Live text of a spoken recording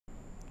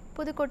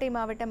புதுக்கோட்டை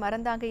மாவட்டம்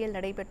அறந்தாங்கியில்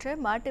நடைபெற்ற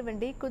மாட்டு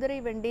வண்டி, குதிரை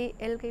வண்டி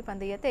எல்கை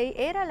பந்தயத்தை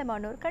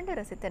ஏராளமானோர் கண்டு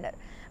ரசித்தனர்.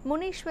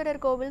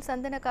 முனீஸ்வரர் கோவில்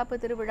சந்தனக்காப்பு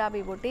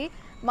திருவிழாவை ஒட்டி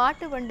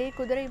மாட்டு வண்டி,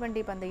 குதிரை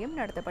வண்டி பந்தயம்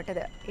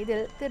நடத்தப்பட்டது.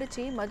 இதில்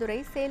திருச்சி, மதுரை,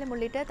 சேலம்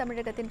உள்ளிட்ட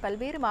தமிழகத்தின்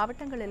பல்வேறு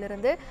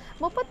மாவட்டங்களிலிருந்து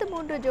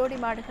 33 ஜோடி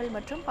மாடுகள்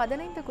மற்றும்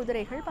 15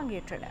 குதிரைகள்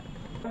பங்கேற்றன.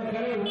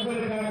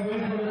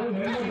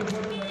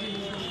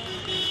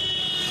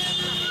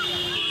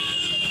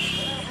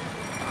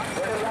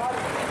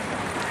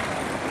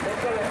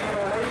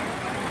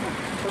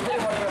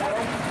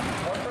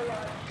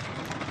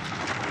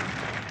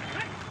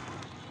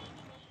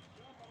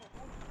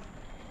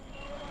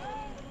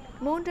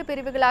 மூன்று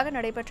பிரிவுகளாக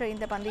நடைபெற்ற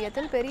இந்த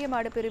பந்தயத்தில் பெரிய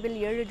மாடு பிரிவில்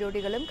 7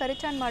 ஜோடிகளும்,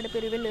 கரிச்சான் மாடு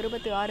பிரிவில்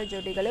 26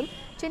 ஜோடிகளும்,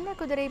 சின்ன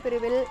குதிரை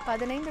பிரிவில்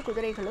 15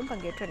 குதிரைகளும்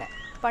பங்கேற்றன.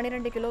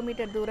 12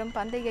 கிலோமீட்டர் தூரம்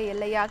பந்தய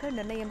எல்லையாக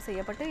நிர்ணயம்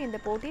செய்யப்பட்டு இந்த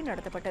போட்டி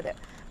நடத்தப்பட்டது.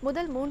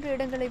 முதல் 3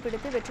 இடங்களை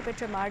பிடித்து வெற்றி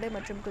பெற்ற மாடு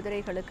மற்றும்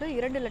குதிரைகளுக்கு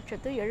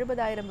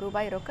 2,70,000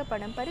 ரூபாய் ரொக்க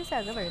பணம்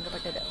பரிசாக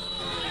வழங்கப்பட்டது.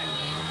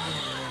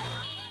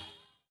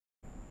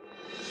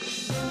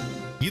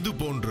 இது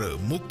போன்ற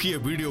முக்கிய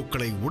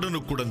வீடியோக்களை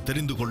உடனுக்குடன்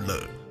தெரிந்து கொள்ள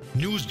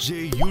NewsJ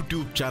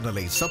யூடியூப்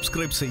சேனலை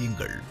சப்ஸ்கிரைப்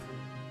செய்யுங்கள்.